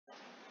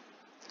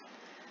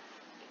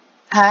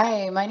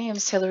Hi, my name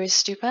is Hilary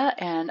Stupa,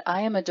 and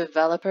I am a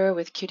developer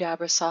with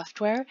Qdabra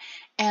Software.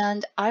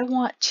 And I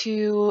want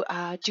to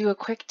do a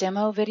quick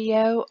demo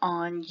video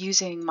on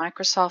using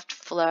Microsoft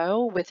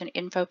Flow with an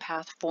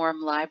InfoPath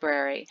form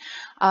library.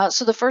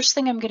 So the first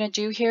thing I'm going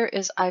to do here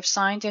is I've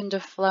signed into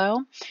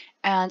Flow,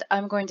 and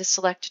I'm going to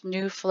select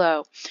New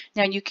Flow.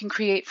 Now you can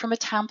create from a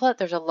template.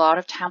 There's a lot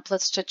of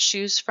templates to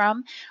choose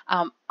from.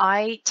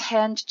 I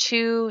tend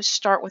to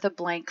start with a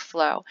blank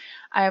flow.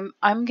 I'm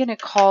going to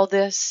call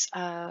this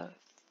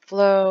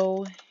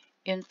Flow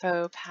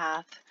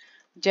InfoPath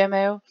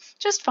demo.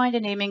 Just find a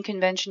naming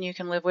convention you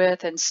can live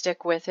with and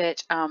stick with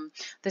it.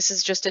 This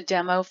is just a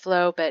demo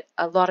flow, but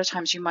a lot of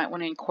times you might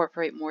want to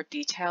incorporate more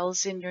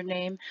details in your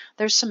name.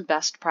 There's some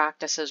best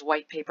practices,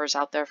 white papers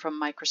out there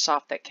from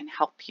Microsoft that can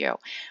help you.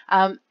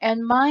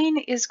 And mine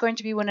is going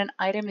to be when an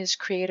item is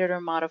created or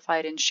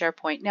modified in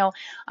SharePoint. Now,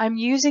 I'm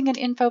using an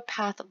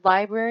InfoPath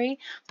library,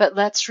 but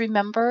let's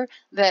remember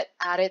that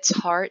at its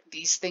heart,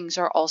 these things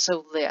are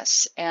also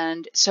lists.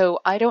 And so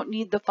I don't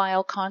need the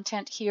file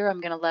content here. I'm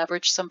going to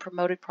leverage some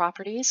promoted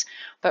properties,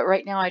 but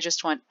right now I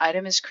just want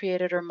item is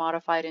created or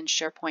modified in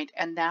SharePoint,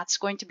 and that's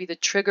going to be the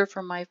trigger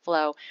for my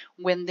flow.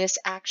 When this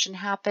action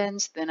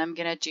happens, then I'm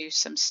going to do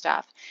some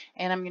stuff,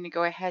 and I'm going to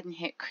go ahead and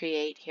hit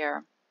create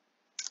here.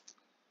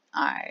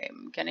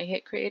 I'm going to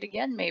hit create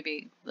again,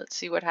 maybe. Let's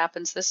see what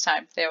happens this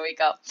time. There we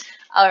go.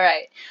 All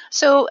right.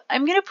 So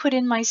I'm going to put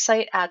in my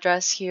site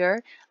address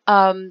here.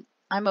 I'm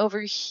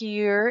over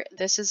here.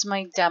 This is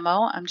my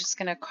demo. I'm just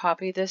going to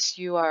copy this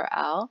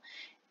URL.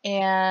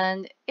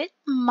 And it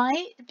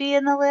might be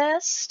in the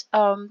list.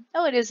 Oh,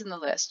 it is in the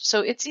list.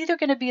 So it's either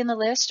going to be in the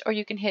list or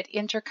you can hit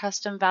enter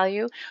custom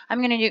value. I'm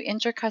going to do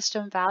enter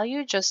custom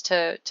value just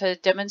to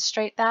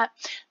demonstrate that.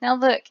 Now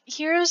look,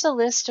 here's a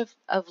list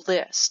of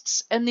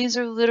lists, and these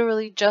are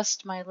literally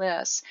just my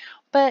lists.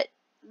 But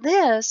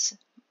this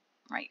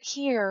right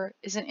here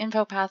is an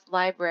InfoPath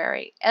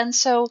library. And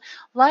so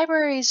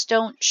libraries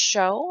don't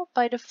show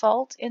by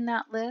default in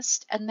that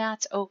list, and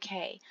that's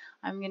okay.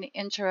 I'm going to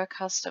enter a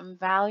custom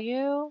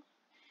value,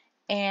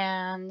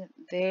 and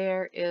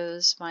there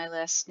is my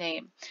list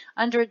name.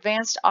 Under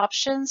advanced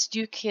options,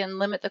 you can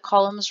limit the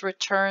columns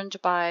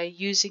returned by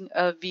using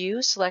a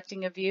view,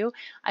 selecting a view.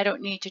 I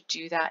don't need to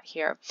do that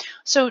here.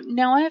 So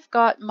now I've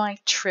got my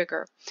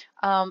trigger.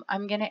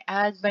 I'm going to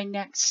add my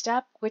next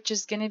step, which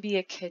is going to be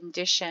a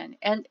condition.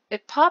 And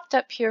it popped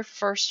up here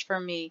first for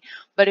me,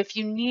 but if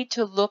you need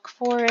to look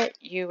for it,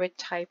 you would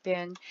type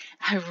in.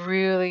 I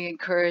really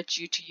encourage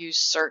you to use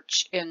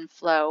search in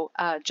Flow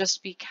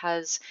just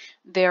because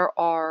there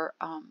are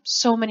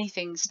so many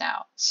things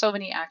now, so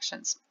many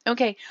actions.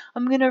 Okay,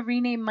 I'm going to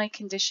rename my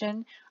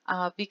condition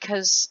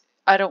because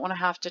I don't want to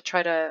have to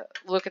try to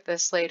look at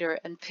this later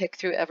and pick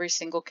through every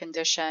single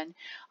condition.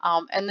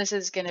 And this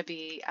is going to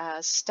be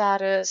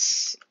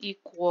status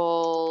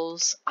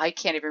equals, I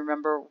can't even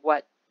remember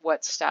what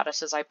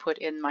statuses I put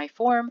in my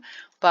form,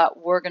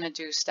 but we're going to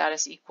do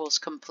status equals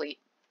complete.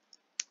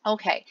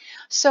 Okay,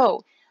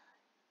 so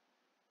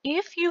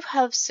if you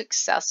have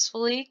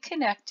successfully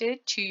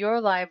connected to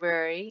your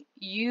library,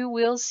 you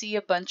will see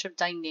a bunch of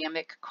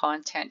dynamic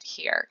content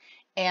here.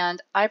 And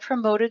I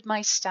promoted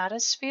my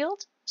status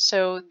field,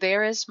 so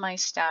there is my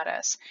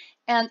status.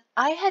 And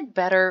I had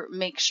better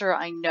make sure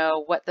I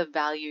know what the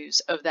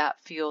values of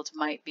that field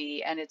might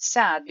be. And it's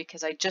sad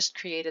because I just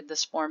created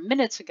this form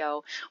minutes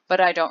ago, but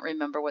I don't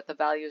remember what the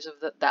values of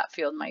that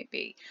field might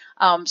be.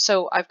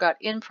 So I've got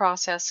in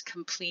process,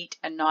 complete,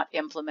 and not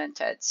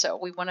implemented. So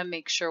we want to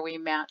make sure we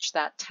match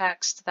that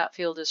text. That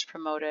field is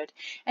promoted.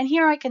 And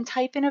here I can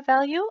type in a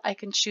value. I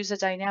can choose a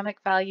dynamic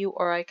value,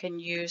 or I can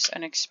use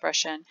an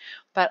expression.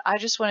 But I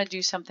just want to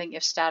do something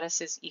if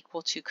status is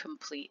equal to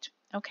complete.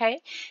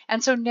 Okay,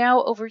 and so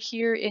now over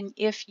here in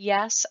if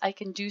yes, I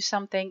can do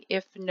something.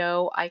 If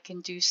no, I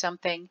can do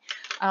something.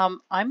 I'm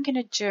going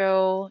to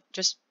do,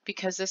 just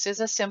because this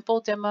is a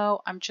simple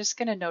demo, I'm just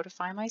going to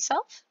notify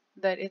myself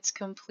that it's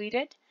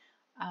completed.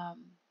 I'm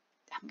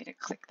going to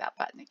click that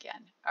button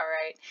again. All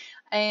right.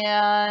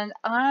 And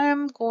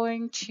I'm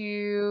going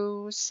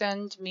to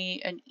send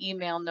me an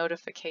email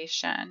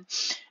notification.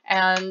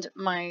 And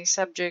my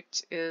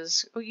subject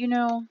is, oh, you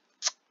know,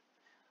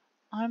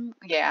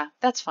 yeah,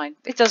 that's fine.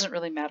 It doesn't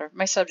really matter.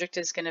 My subject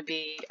is going to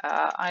be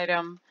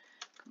item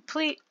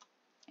complete,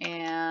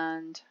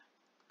 and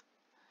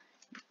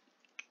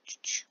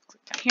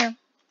click down here,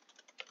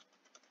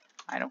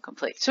 item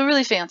complete. So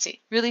really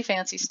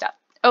fancy stuff.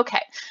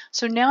 Okay,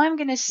 so now I'm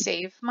going to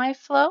save my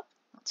flow.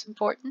 That's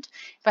important.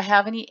 If I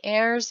have any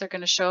errors, they're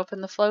going to show up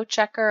in the flow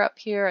checker up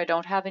here. I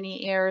don't have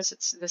any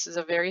errors. This is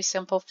a very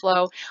simple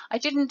flow. I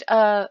didn't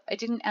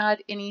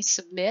add any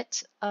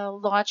submit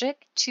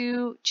logic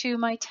to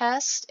my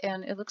test,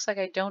 and it looks like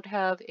I don't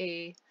have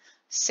a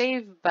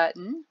save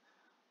button.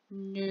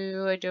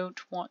 No, I don't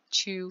want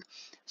to.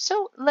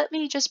 So let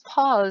me just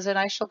pause, and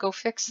I shall go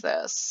fix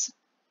this.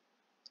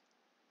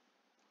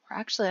 Or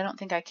actually, I don't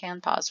think I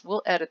can pause.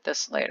 We'll edit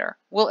this later.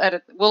 We'll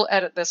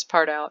edit this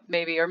part out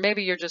maybe, or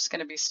maybe you're just going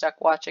to be stuck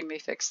watching me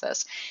fix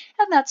this,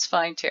 and that's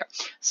fine too.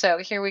 So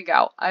here we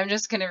go. I'm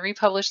just going to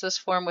republish this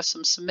form with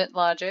some submit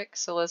logic.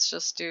 So let's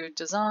just do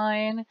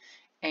design,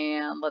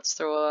 and let's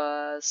throw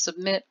a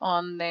submit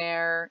on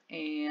there.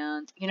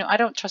 And you know, I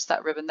don't trust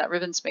that ribbon. That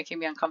ribbon's making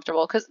me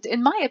uncomfortable because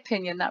in my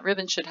opinion, that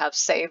ribbon should have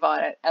save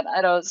on it, and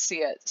I don't see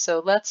it.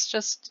 So let's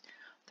just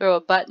throw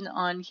a button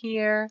on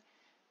here.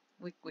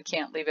 We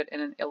can't leave it in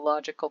an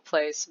illogical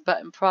place.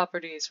 Button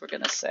properties, we're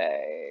going to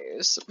say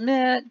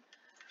submit.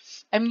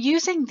 I'm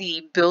using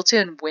the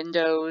built-in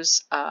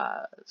Windows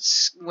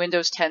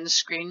 10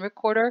 screen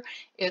recorder.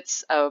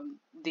 It's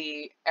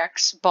the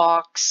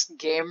Xbox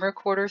game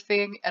recorder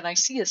thing, and I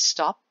see a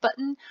stop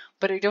button,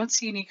 but I don't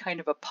see any kind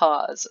of a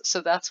pause.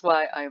 So that's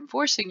why I am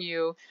forcing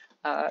you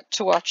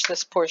to watch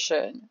this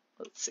portion.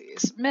 Let's see,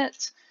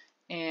 submit,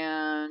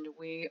 and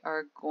we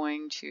are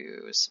going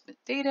to submit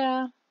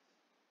data.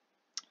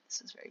 This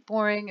is very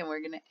boring, and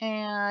we're going to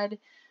add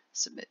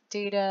submit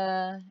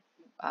data,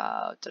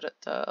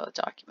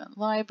 document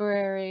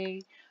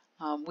library.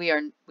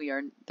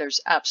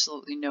 There's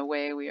absolutely no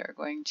way we are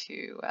going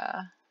to,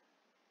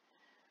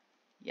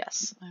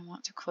 yes, I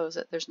want to close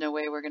it. There's no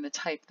way we're going to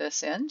type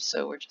this in,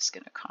 so we're just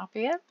going to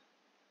copy it.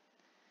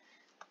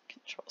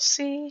 Control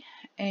C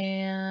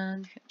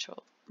and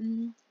Control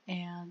N,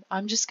 and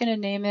I'm just going to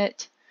name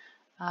it,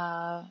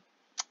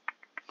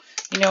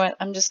 you know what,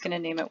 I'm just going to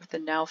name it with the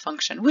now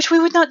function, which we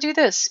would not do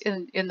this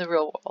in the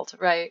real world,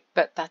 right?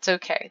 But that's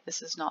okay.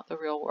 This is not the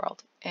real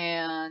world.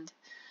 And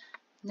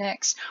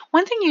next,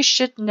 one thing you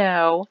should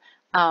know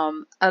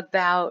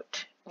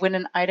about when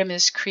an item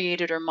is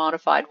created or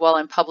modified while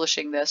I'm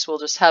publishing this, we'll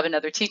just have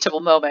another teachable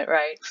moment,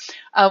 right?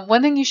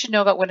 One thing you should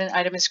know about when an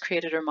item is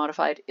created or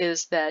modified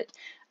is that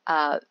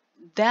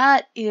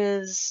that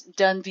is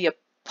done via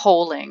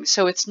polling.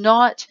 So it's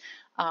not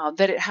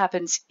that it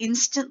happens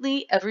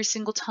instantly every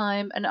single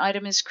time an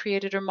item is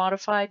created or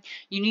modified.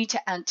 You need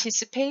to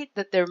anticipate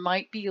that there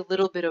might be a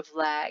little bit of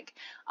lag.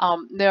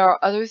 There are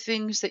other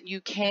things that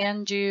you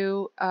can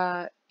do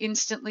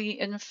instantly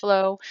in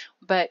Flow,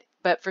 but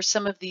for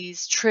some of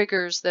these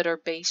triggers that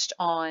are based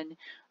on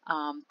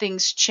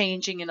things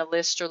changing in a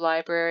list or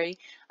library,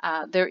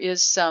 there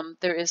is some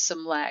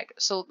lag.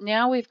 So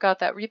now we've got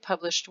that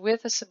republished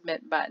with a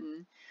submit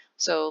button.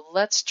 So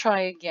let's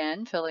try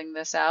again filling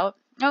this out.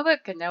 Oh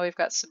look, and now we've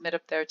got submit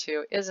up there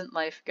too. Isn't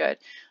life good?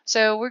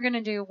 So we're going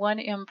to do one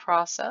in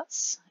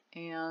process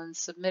and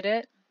submit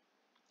it.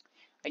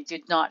 I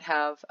did not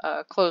have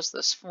closed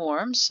this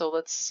form, so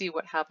let's see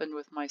what happened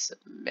with my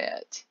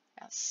submit.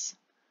 Yes,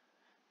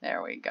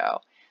 there we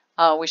go.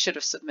 We should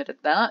have submitted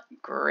that.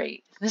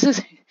 Great.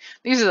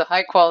 These are the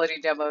high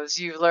quality demos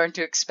you've learned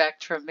to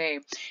expect from me.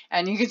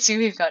 And you can see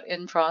we've got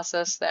in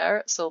process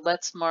there. So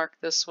let's mark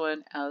this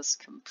one as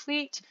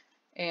complete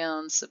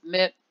and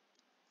submit.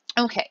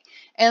 Okay,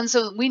 and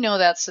so we know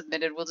that's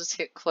submitted. We'll just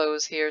hit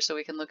close here so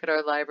we can look at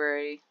our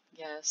library.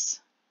 Yes,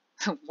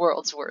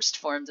 world's worst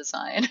form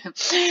design.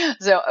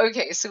 So,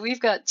 okay, so we've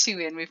got two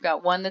in. We've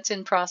got one that's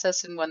in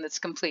process and one that's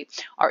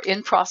complete. Our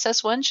in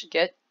process one should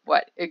get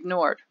what?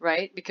 Ignored,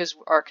 right? Because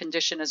our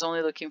condition is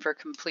only looking for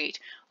complete.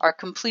 Our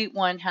complete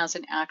one has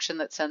an action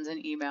that sends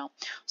an email.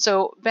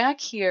 So back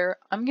here,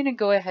 I'm going to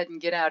go ahead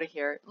and get out of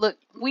here. Look,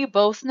 we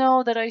both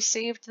know that I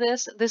saved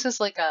this. This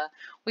is like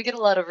we get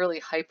a lot of really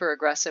hyper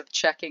aggressive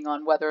checking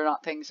on whether or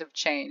not things have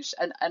changed.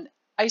 And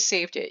I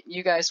saved it.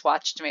 You guys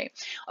watched me.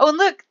 Oh, and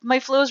look,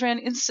 my flows ran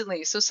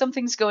instantly. So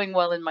something's going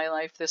well in my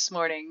life this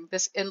morning,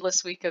 this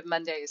endless week of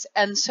Mondays.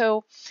 And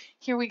so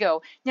here we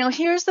go. Now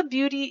here's the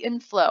beauty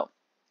in Flow.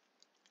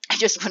 I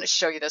just want to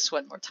show you this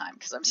one more time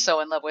because I'm so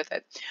in love with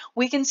it.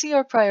 We can see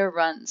our prior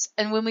runs,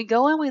 and when we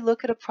go and we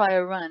look at a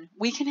prior run,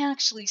 we can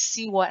actually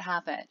see what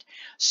happened.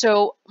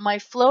 So my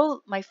flow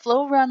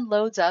run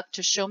loads up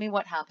to show me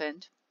what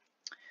happened.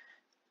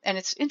 And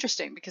it's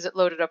interesting because it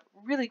loaded up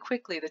really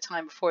quickly the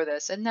time before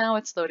this, and now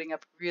it's loading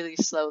up really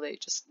slowly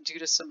just due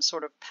to some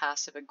sort of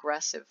passive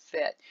aggressive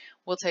fit.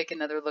 We'll take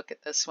another look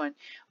at this one.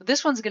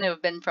 This one's going to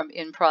have been from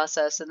in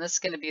process, and this is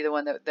going to be the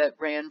one that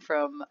ran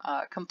from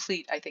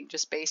complete, I think,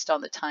 just based on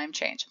the time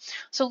change.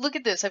 So look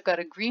at this. I've got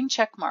a green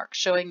check mark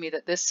showing me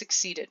that this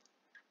succeeded.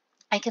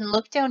 I can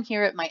look down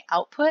here at my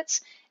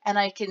outputs, and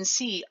I can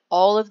see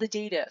all of the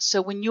data.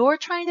 So when you're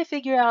trying to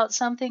figure out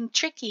something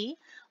tricky,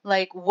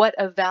 like what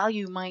a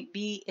value might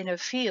be in a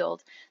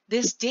field,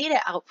 this data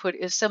output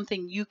is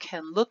something you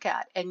can look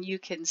at, and you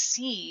can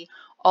see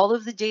all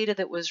of the data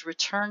that was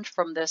returned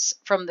from this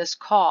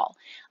call.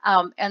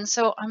 And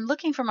so I'm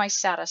looking for my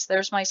status.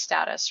 There's my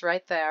status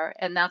right there,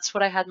 and that's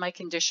what I had my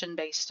condition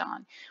based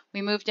on.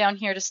 We move down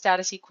here to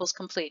status equals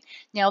complete.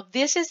 Now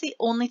this is the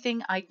only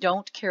thing I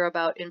don't care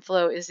about in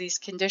Flow is these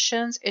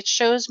conditions. It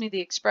shows me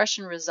the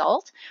expression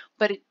result,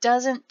 but it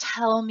doesn't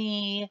tell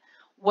me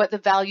what the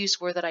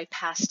values were that I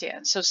passed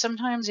in. So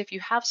sometimes if you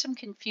have some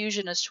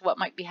confusion as to what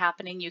might be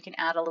happening, you can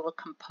add a little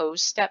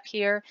compose step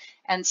here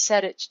and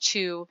set it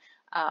to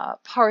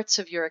parts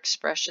of your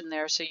expression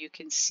there so you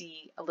can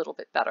see a little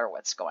bit better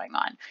what's going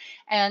on.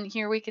 And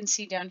here we can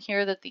see down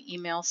here that the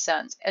email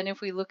sent. And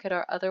if we look at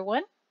our other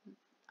one,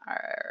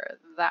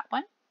 that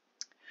one,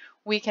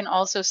 we can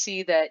also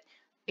see that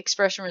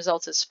expression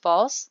results is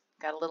false.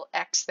 Got a little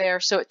X there,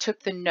 so it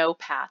took the no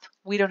path.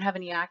 We don't have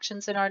any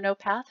actions in our no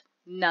path.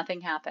 Nothing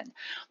happened.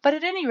 But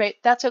at any rate,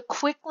 that's a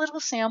quick little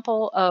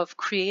sample of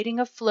creating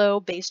a flow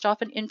based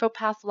off an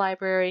InfoPath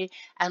library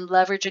and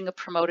leveraging a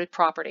promoted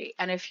property.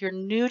 And if you're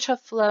new to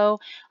flow,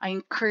 I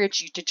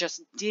encourage you to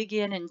just dig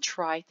in and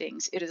try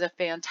things. It is a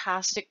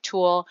fantastic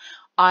tool.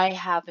 I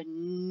have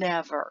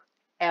never,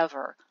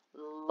 ever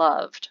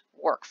loved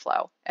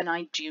workflow, and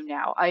I do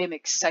now. I am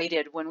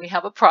excited when we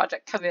have a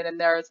project come in and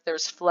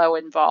there's flow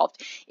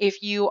involved.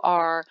 If you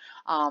are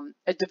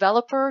a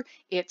developer,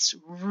 it's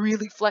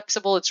really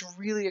flexible, it's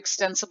really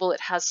extensible,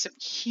 it has some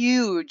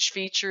huge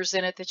features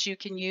in it that you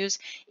can use.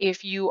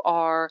 If you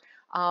are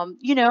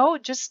you know,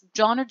 just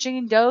John or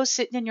Jane Doe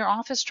sitting in your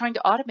office trying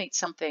to automate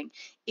something,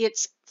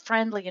 it's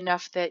friendly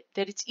enough that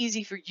it's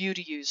easy for you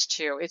to use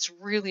too. It's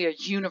really a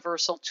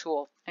universal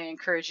tool. I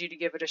encourage you to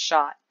give it a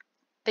shot.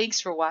 Thanks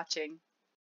for watching.